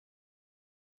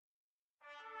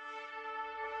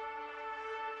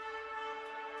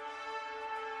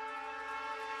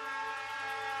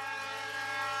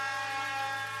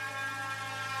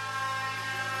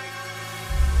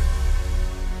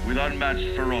with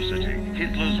unmatched ferocity.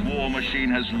 Hitler's war machine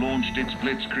has launched its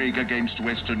blitzkrieg against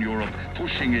Western Europe,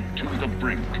 pushing it to the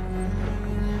brink.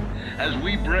 As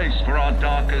we brace for our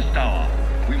darkest hour,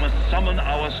 we must summon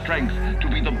our strength to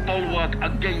be the bulwark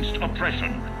against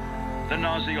oppression. The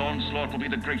Nazi onslaught will be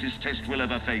the greatest test we'll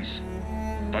ever face.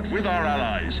 But with our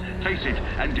allies, face it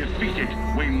and defeat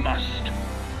it we must.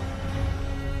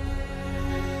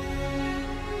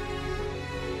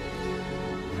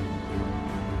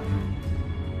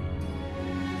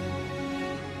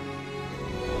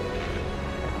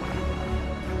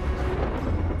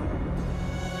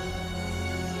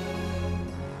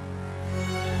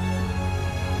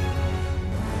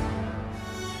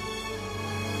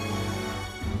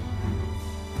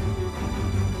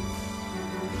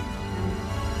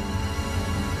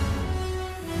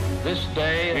 This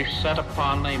day is set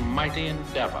upon a mighty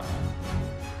endeavor,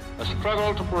 a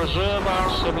struggle to preserve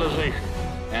our civilization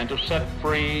and to set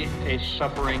free a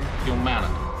suffering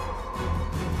humanity.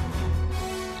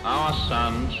 Our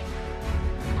sons,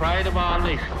 pride of our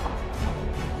nation,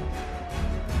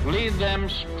 lead them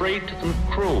straight and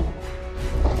true.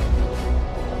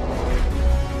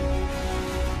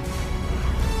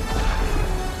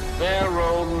 Their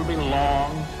road will be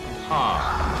long and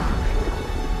hard.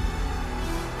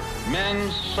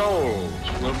 Men's souls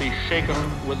will be shaken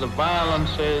with the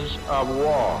violences of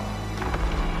war.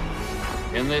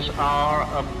 In this hour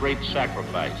of great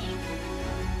sacrifice,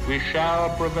 we shall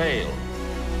prevail.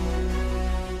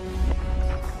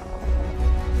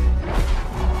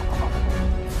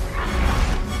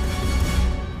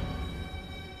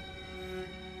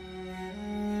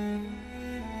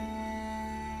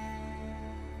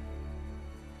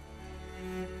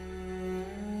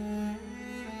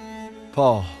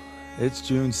 Paul, it's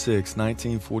June 6,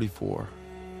 1944.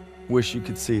 Wish you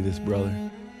could see this,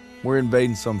 brother. We're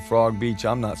invading some frog beach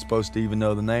I'm not supposed to even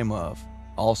know the name of.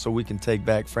 Also, we can take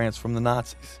back France from the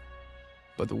Nazis.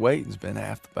 But the waiting's been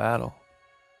half the battle.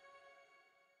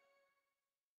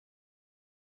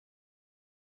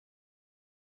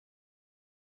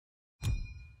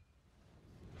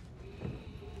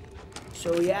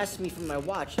 So he asked me for my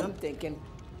watch, and I'm thinking,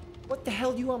 what the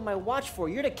hell are you on my watch for?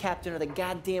 You're the captain of the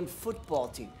goddamn football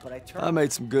team. But I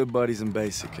made some good buddies in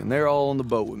basic, and they're all on the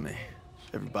boat with me.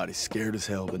 Everybody's scared as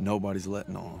hell, but nobody's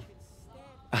letting on.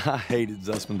 I hated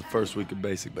Zussman the first week of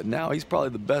basic, but now he's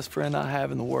probably the best friend I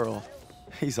have in the world.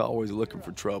 He's always looking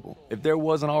for trouble. If there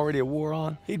wasn't already a war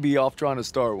on, he'd be off trying to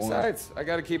start one. Besides, I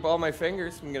gotta keep all my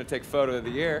fingers. I'm gonna take photo of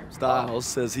the year. Styles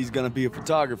says he's gonna be a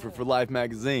photographer for Life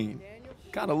magazine.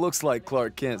 Kinda looks like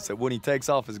Clark Kent said when he takes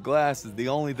off his glasses, the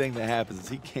only thing that happens is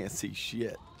he can't see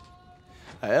shit.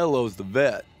 Elo's the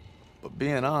vet, but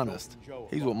being honest,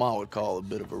 he's what Ma would call a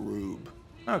bit of a rube.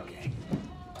 Okay,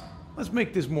 let's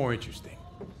make this more interesting.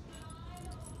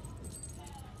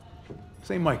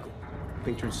 St. Michael,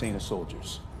 patron saint of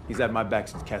soldiers. He's had my back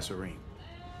since Kasserine.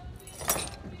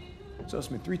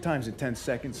 Zussman 3 times in 10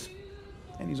 seconds,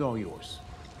 and he's all yours.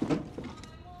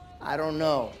 I don't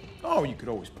know. Oh, you could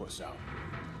always puss out.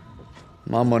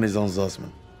 My money's on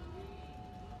Zussman.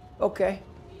 Okay,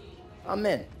 I'm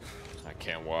in. I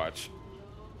can't watch.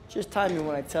 Just time me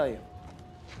when I tell you.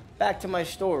 Back to my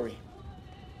story.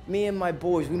 Me and my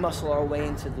boys, we muscle our way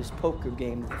into this poker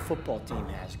game that the football team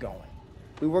has going.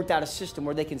 We worked out a system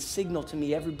where they can signal to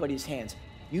me everybody's hands.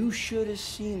 You should have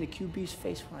seen the QB's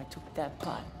face when I took that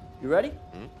pot. You ready?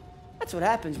 Mm-hmm. That's what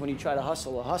happens when you try to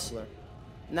hustle a hustler.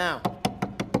 Now,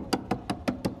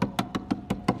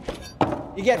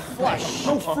 you get flushed.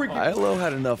 No freaking. Ilo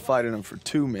had enough fighting him for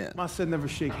 2 men. Ma said never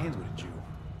shake hands with a Jew.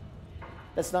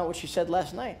 That's not what she said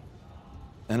last night.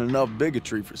 And enough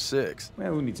bigotry for 6. Man,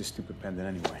 who needs a stupid pendant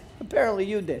anyway? Apparently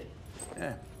you did.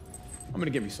 Yeah, I'm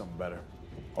gonna get me something better.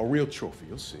 A real trophy,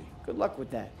 you'll see. Good luck with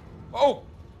that. Oh!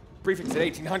 Briefing's at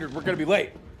 1800. We're gonna be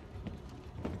late.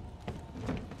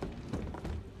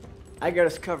 I got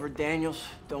us covered, Daniels.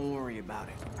 Don't worry about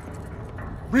it.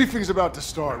 Briefing's about to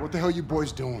start. What the hell you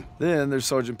boys doing? Then there's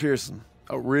Sergeant Pearson,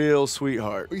 a real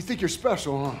sweetheart. Well, you think you're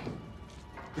special, huh?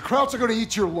 The Krauts are gonna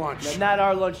eat your lunch. No, not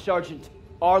our lunch, Sergeant.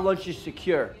 Our lunch is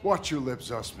secure. Watch your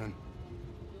lips, Zussman.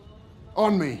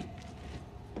 On me.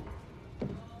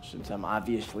 Since I'm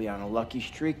obviously on a lucky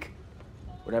streak,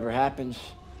 whatever happens,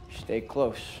 stay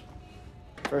close.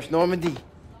 First Normandy,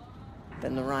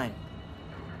 then the Rhine.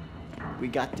 We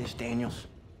got this, Daniels.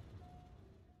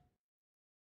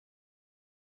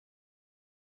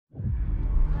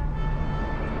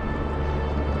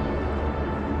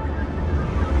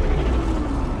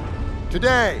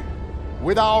 Today,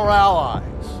 with our allies,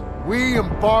 we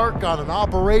embark on an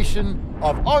operation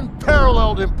of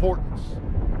unparalleled importance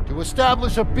to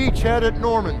establish a beachhead at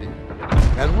Normandy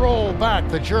and roll back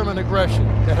the German aggression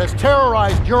that has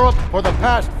terrorized Europe for the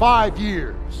past 5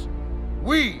 years.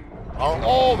 We are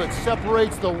all that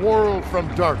separates the world from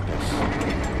darkness.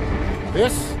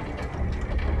 This,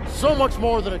 so much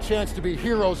more than a chance to be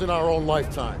heroes in our own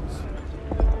lifetimes.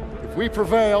 If we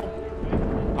prevail,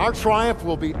 our triumph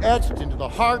will be etched into the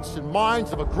hearts and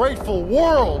minds of a grateful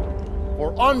world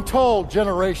for untold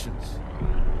generations.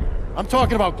 I'm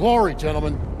talking about glory,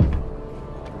 gentlemen.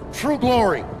 True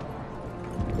glory.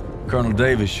 Colonel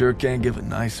Davis sure can give a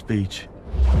nice speech.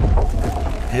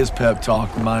 His pep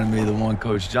talk reminded me of the one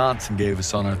Coach Johnson gave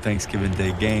us on our Thanksgiving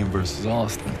Day game versus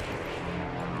Austin.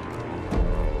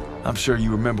 I'm sure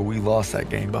you remember we lost that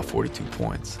game by 42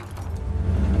 points.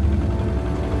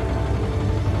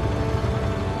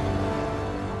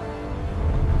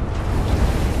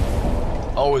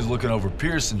 Always looking over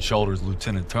Pearson's shoulders,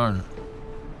 Lieutenant Turner.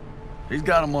 He's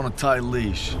got him on a tight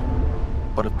leash,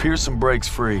 but if Pearson breaks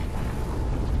free,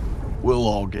 we'll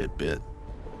all get bit.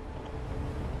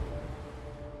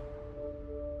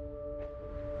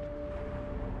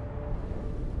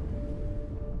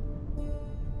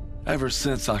 Ever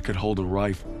since I could hold a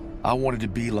rifle, I wanted to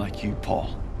be like you,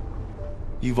 Paul.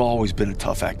 You've always been a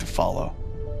tough act to follow,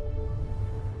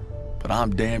 but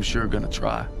I'm damn sure gonna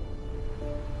try.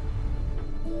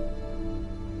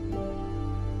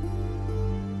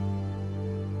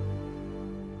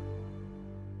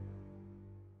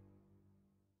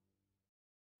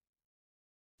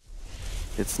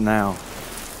 It's now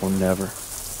or never.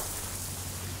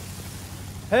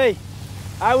 Hey,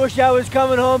 I wish I was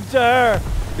coming home to her.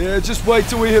 Yeah, just wait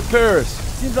till we hit Paris.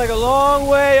 Seems like a long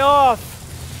way off.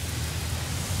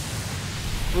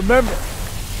 Remember,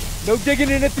 no digging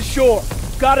in at the shore.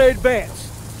 Gotta advance.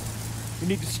 You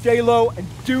need to stay low and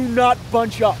do not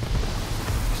bunch up.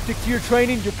 Stick to your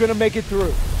training, you're gonna make it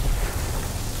through.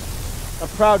 I'm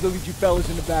proud to lead you fellas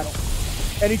into battle.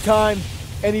 Anytime,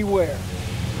 anywhere.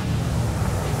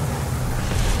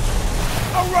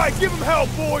 All right, give them hell,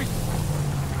 boys!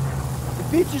 The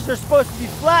beaches are supposed to be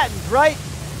flattened, right?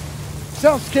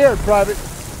 Sound scared, Private.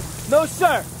 No,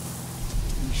 sir.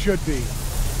 You should be.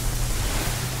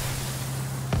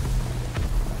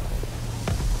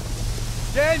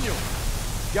 Daniel,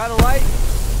 got a light?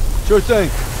 Sure thing.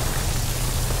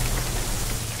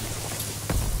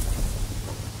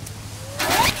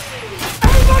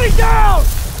 Everybody down!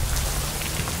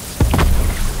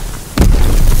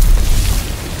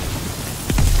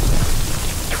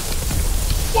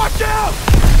 Watch out!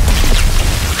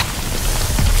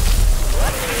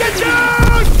 Get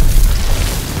down!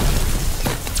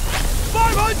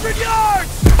 500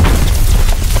 yards!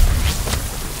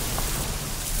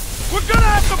 We're gonna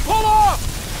have to pull off!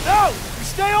 No! We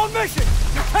stay on mission!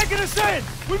 You're taking us in!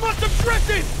 We must have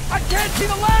drifted! I can't see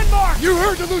the landmark! You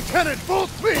heard the lieutenant, full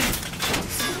speed!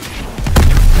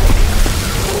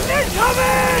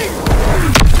 Incoming!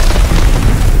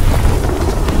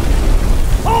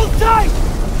 Hold tight!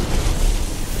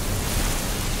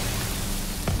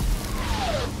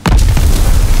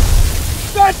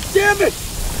 God damn it!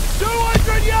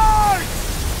 200 yards!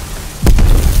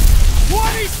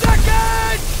 20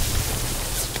 seconds!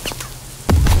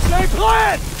 Same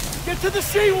plan! Get to the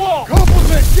seawall!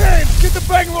 Complement, James! Get the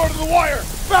Bangalore to the wire!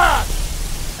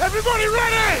 Fast! Everybody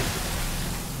ready!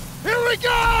 Here we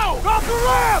go! Drop the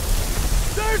ramp!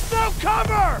 There's no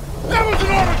cover! That was an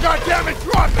order, goddammit!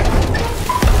 Drop it!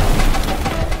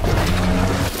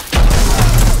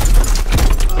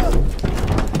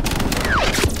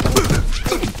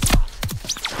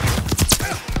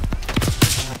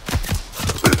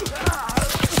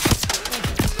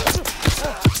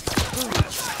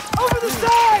 Over the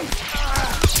side!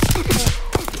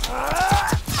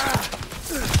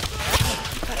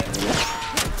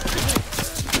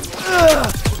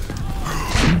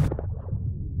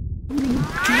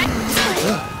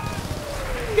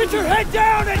 Get your head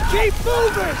down and keep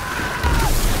moving!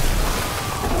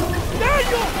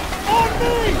 Daniel! On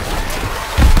me!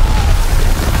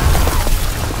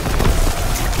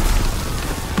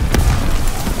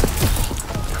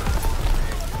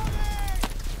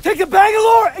 Take the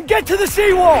Bangalore and get to the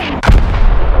seawall! We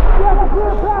have a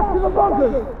clear path to the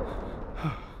bunker!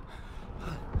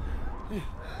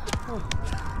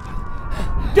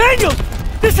 Daniel!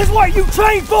 This is what you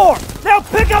trained for! Now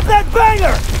pick up that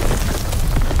banger!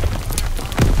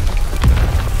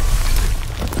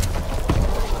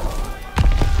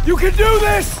 You can do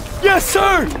this! Yes,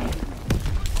 sir!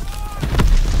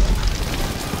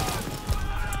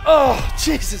 Oh,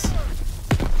 Jesus!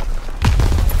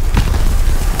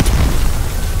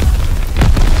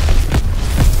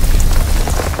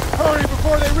 Hurry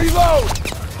before they reload!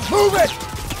 Move it!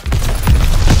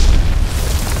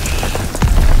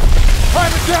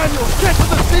 Private Daniels, get to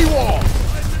the seawall!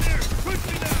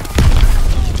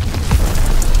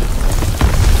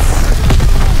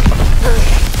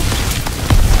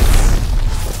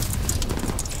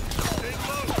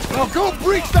 Now go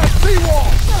breach that seawall!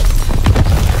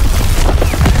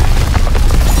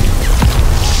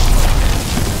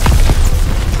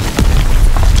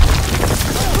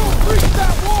 Go breach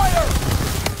that wire!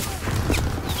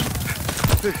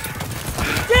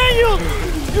 Daniel!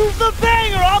 Use the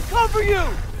banger! I'll cover you!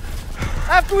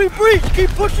 After we breach, keep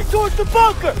pushing towards the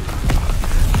bunker!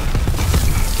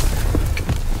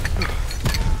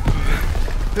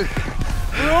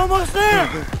 We're almost there!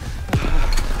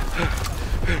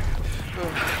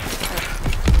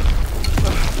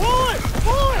 Pull it!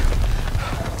 Pull it!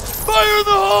 Fire in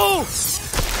the hole!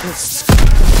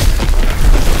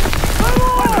 Come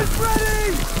on! It's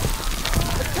ready!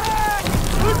 Attack!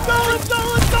 Let's go! Let's go!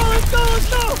 Let's go! Let's go! Let's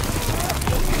go!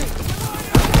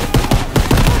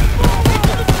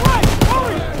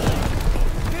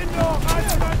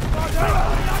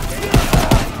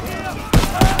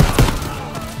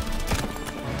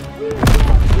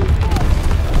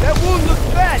 That wound looks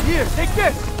bad. Here, take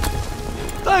this.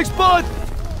 Thanks, bud!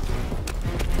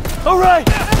 All right,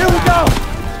 here we go!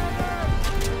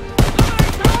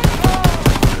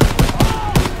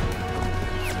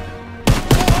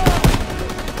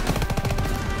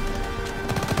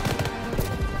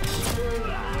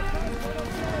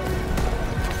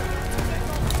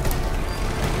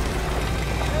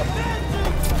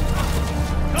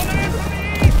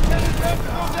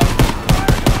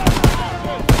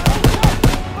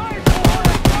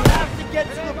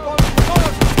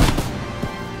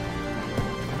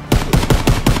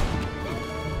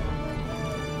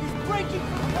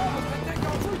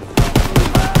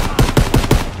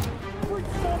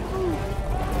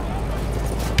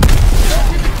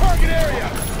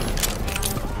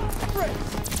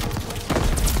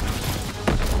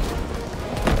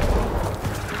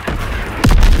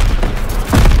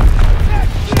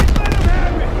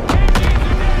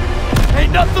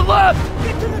 Nothing left!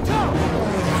 Get to the top!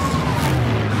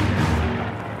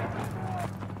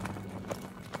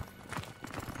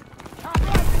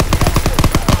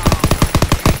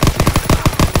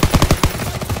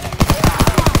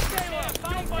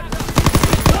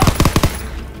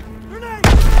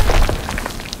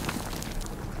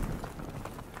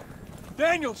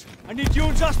 Daniels, I need you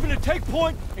and Zussman to take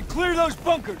point and clear those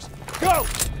bunkers. Go!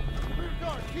 Rear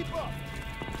guard, keep up!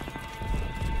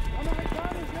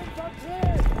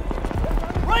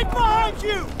 Right behind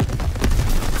you!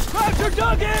 Crabs are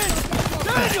dug in!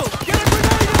 Daniel, get a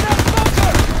grenade in that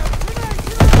bunker!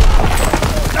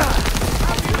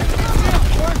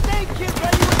 First aid kit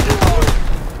ready when you are!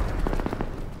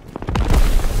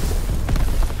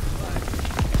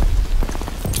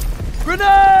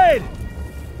 Grenade!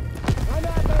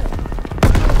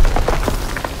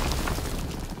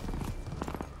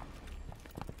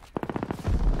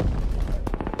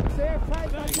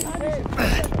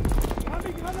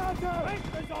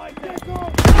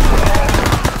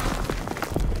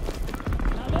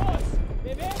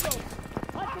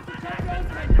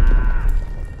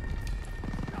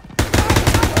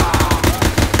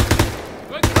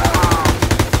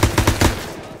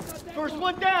 First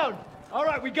one down! All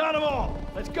right, we got them all.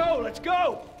 Let's go, let's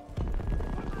go!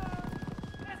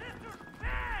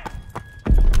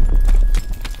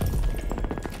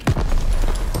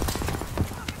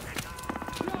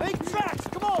 Make tracks,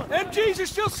 come on! MGs are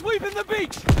still sweeping the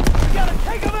beach! We gotta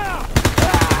take them out!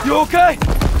 You okay?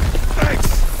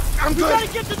 Thanks! I'm good! We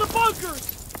gotta get to the bunkers!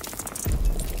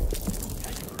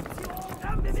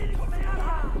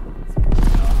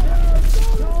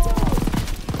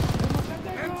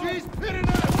 MG's pitting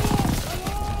us!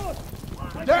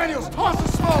 Daniels, toss the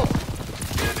smoke!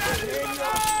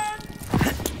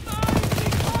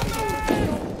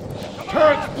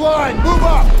 Turret's blind! Move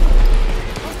up!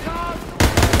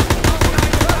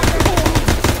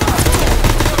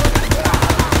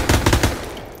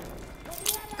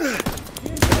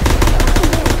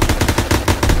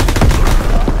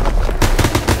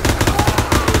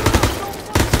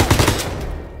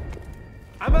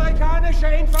 Amerikanische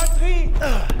Infanterie!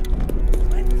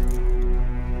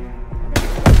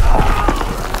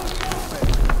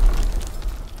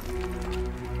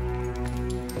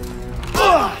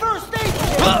 First aid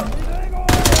kit!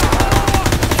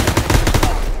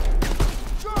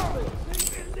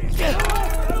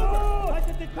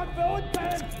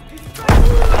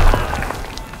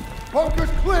 Bunker's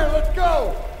clear, let's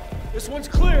go! This one's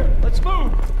clear. Let's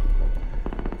move.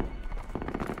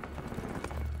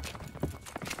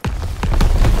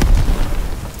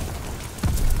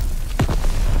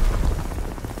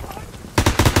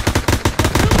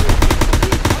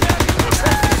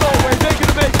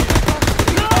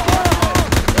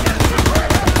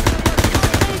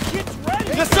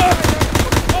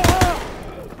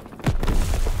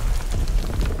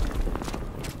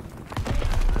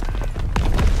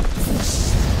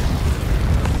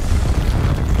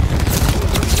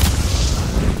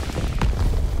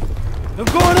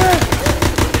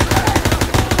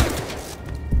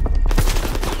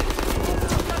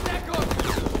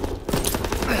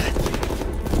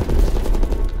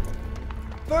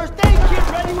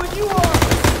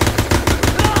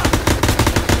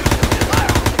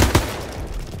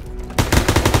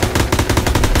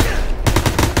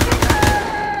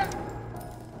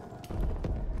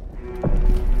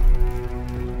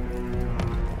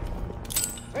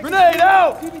 Grenade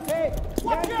out!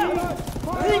 Watch out!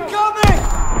 Incoming!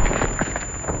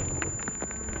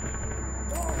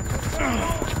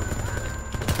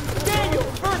 Daniel,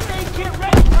 first aid kit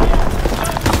ready!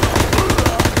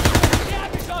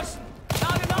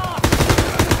 Knock it off!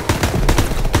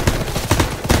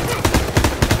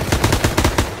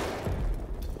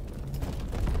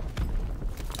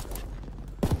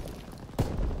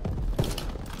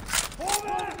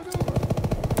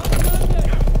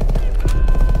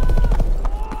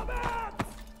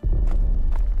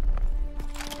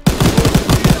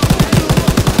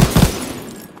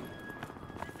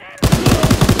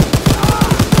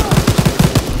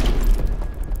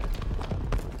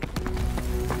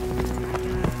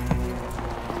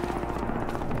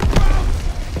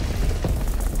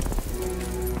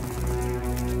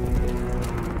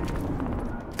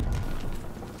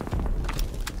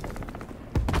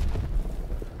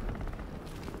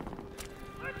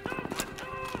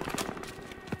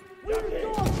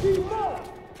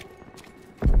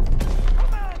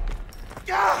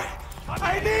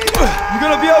 You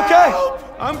gonna be okay?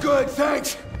 I'm good,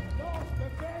 thanks.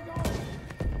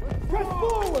 Press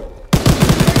forward!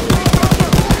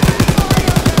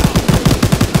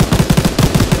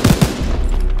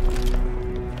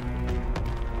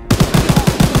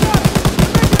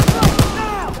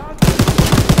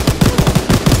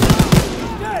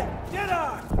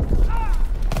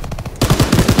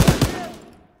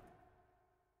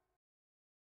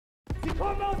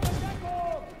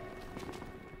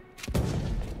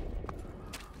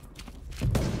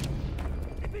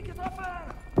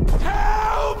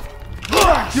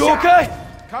 You okay?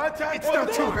 Contact. It's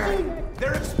not too bad.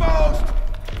 They're exposed.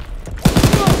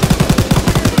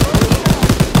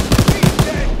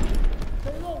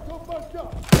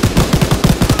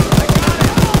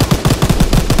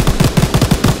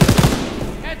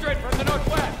 Android from the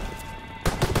northwest.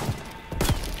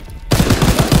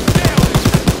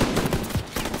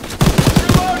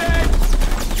 Reloading!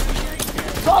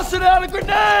 Tossing out a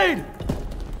grenade!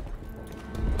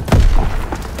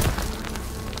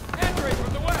 Android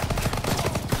from the west.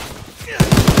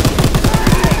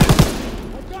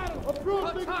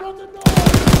 Approving from the north!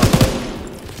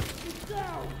 He's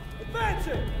down.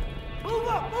 Advancing. Move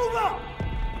up, move up.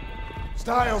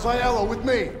 Styles, Aiello, with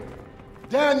me.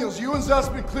 Daniels, you and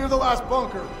Zussman clear the last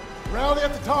bunker. Rally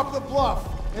at the top of the bluff.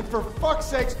 And for fuck's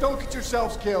sakes, don't get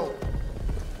yourselves killed.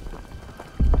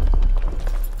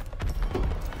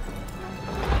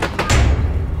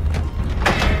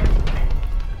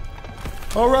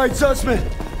 All right, Zussman.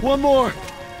 One more.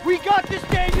 We got this,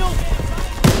 Daniel.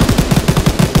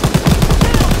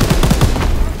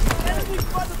 Enemies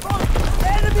by the bunker.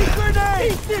 Enemy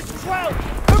grenade. Eat this trout.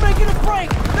 We're making a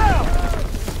break now.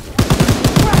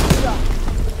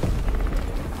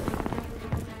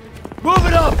 Move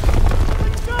it up!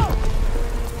 Let's go.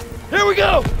 Here we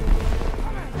go!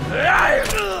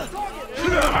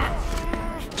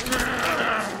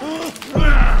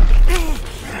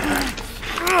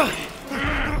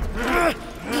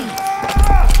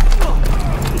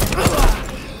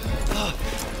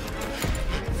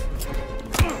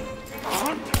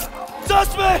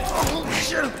 Suspect! Oh,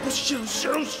 shit.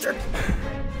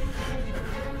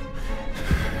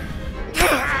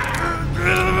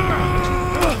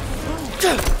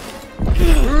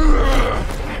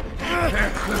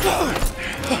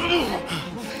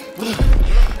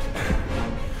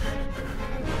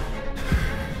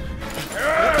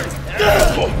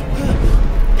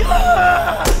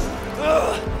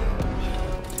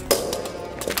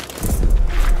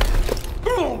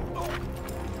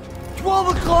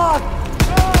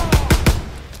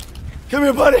 Come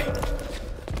here, buddy.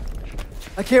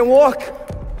 I can't walk.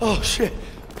 Oh, shit.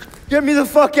 Get me the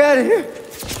fuck out of here.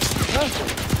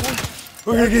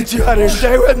 We're gonna get you out of here.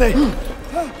 Stay with me.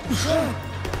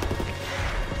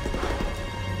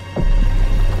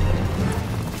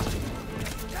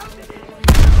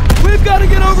 We've got to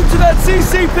get over to that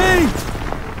CCP.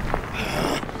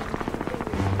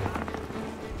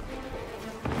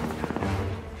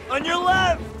 On your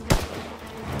left.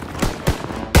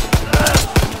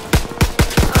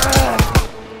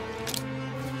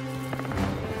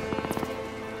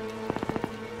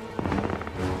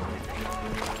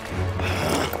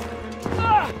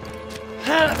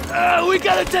 We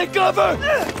gotta take cover!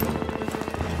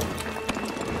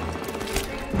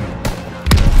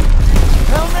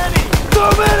 How many?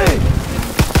 So many!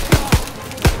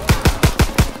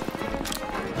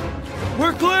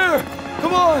 We're clear!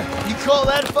 Come on! You call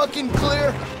that fucking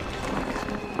clear?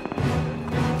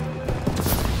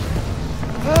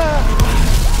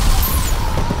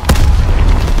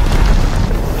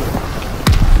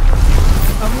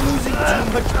 I'm losing too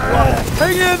much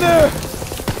Hang in there!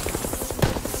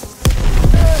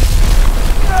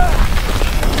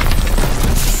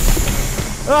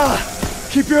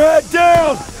 Keep your head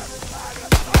down!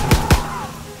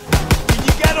 Can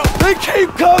you get him? They keep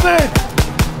coming!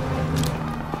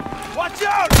 Watch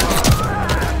out!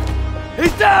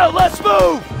 He's down! Let's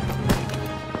move!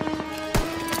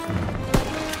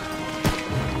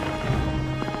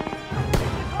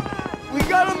 We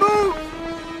gotta move!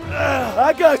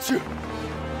 I got you!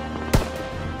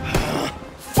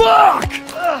 Fuck!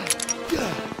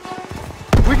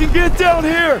 We can get down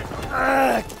here!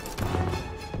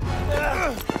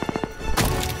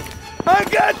 I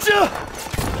got you!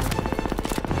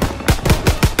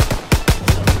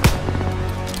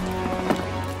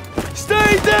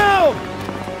 Stay down!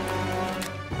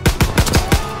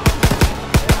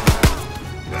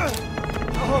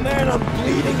 Oh man, I'm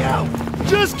bleeding out.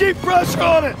 Just keep pressure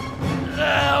on it.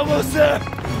 Almost there.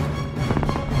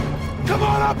 Come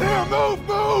on up here! Move!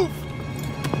 Move!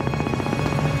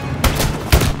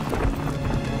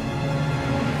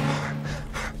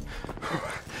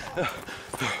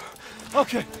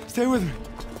 Okay, stay with me.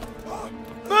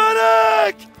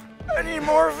 Medic! I need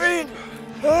morphine.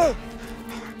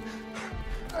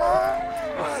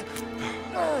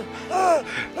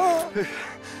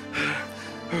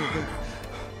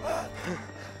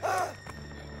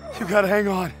 You gotta hang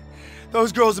on.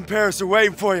 Those girls in Paris are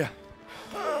waiting for you.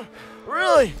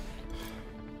 Really?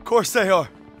 Of course they are.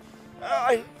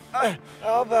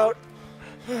 How about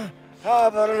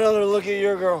another look at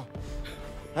your girl?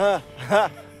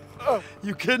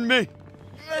 You kidding me?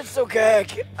 It's okay.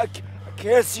 I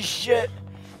can't see shit.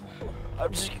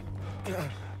 I'm just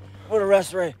put a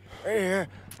rest right here.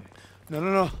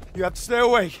 No. You have to stay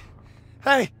awake.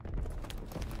 Hey!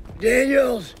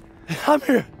 Daniels, I'm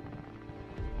here.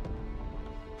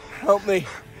 help me.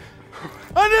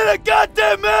 I need a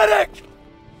goddamn medic!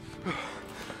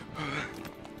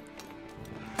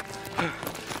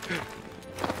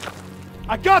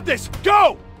 I got this!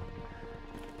 Go!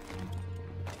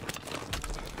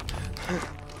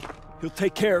 He'll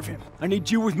take care of him. I need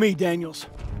you with me, Daniels.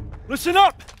 Listen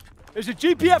up! There's a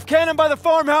GPF cannon by the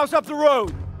farmhouse up the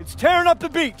road. It's tearing up the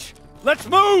beach. Let's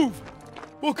move!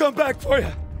 We'll come back for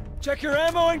you. Check your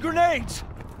ammo and grenades.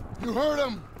 You heard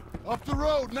him. Up the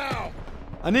road now.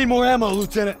 I need more ammo,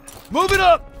 Lieutenant. Move it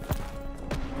up!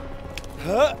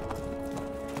 Huh?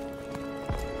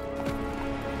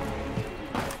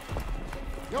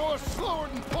 You're slower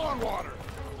than pond water.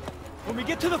 When we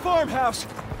get to the farmhouse,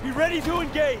 be ready to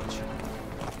engage.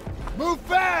 Move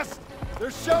fast! They're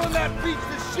shelling that beach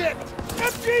to shit!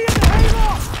 MG in the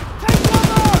hayloft! Take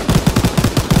cover!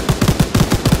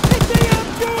 Hit the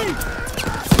MG!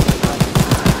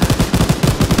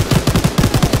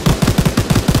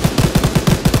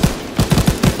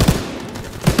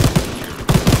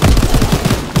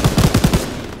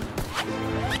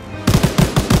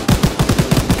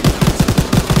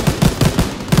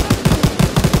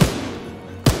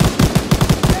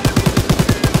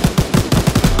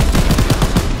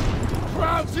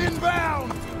 Crowd's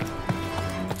inbound!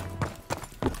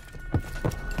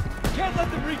 Can't let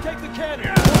them retake the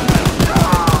cannon.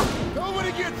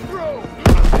 Nobody gets through!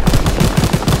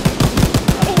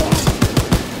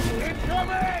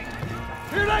 Incoming!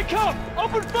 Here they come!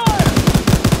 Open fire!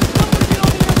 Someone get on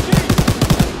the MG!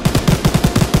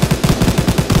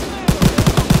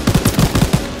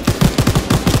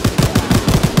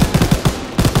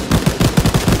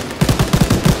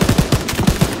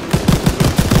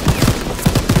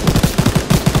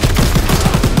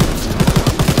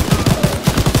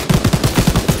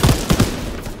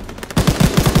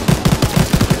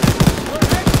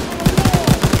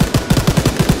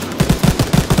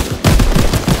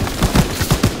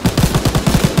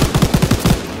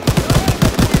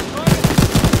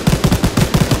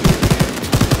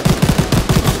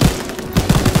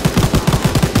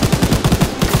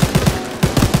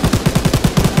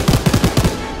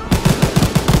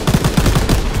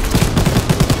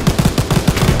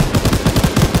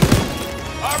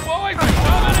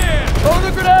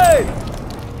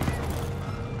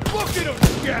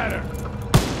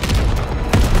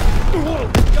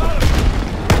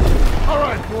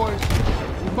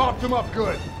 Mopped him up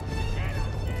good.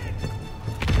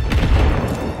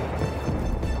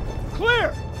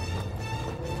 Clear!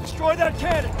 Destroy that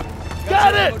cannon!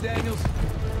 Got it! Daniels.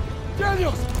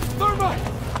 Daniels! Thermite!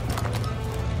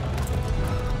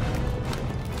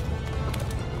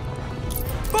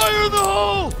 Fire in the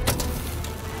hole!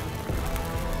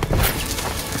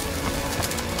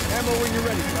 Ammo when you're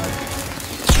ready, bud.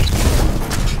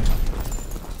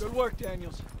 Good work,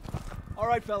 Daniels. All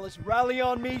right, fellas, rally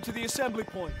on me to the assembly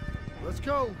point. Let's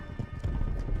go.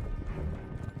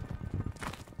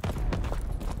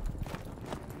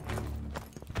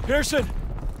 Pearson!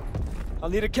 I'll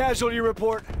need a casualty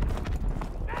report.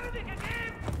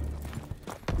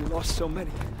 We lost so many.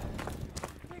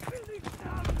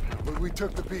 But we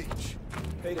took the beach.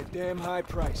 Paid a damn high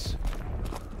price.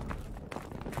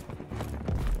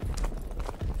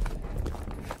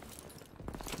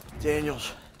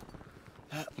 Daniels.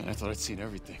 Man, I thought I'd seen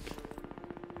everything.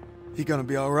 He gonna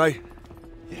be all right?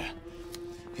 Yeah.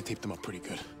 He taped him up pretty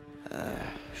good.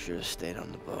 Should have stayed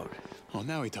on the boat. Well,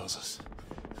 now he tells us.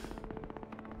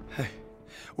 Hey,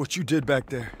 what you did back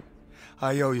there,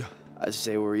 I owe you. I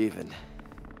say we're even.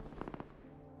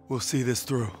 We'll see this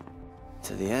through.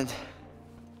 To the end?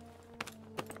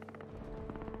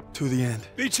 To the end.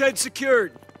 Beachhead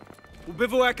secured. We'll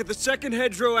bivouac at the second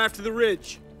hedgerow after the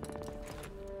ridge.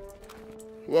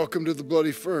 Welcome to the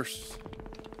bloody first.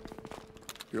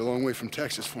 You're a long way from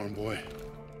Texas, farm boy.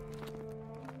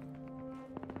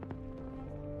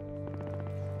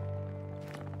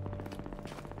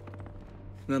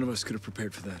 None of us could have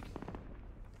prepared for that.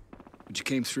 But you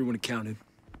came through when it counted.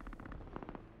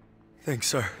 Thanks,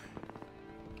 sir.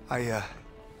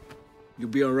 You'll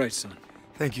be all right, son.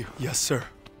 Thank you. Yes, sir.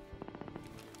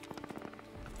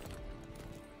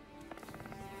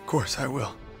 Of course I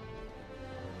will.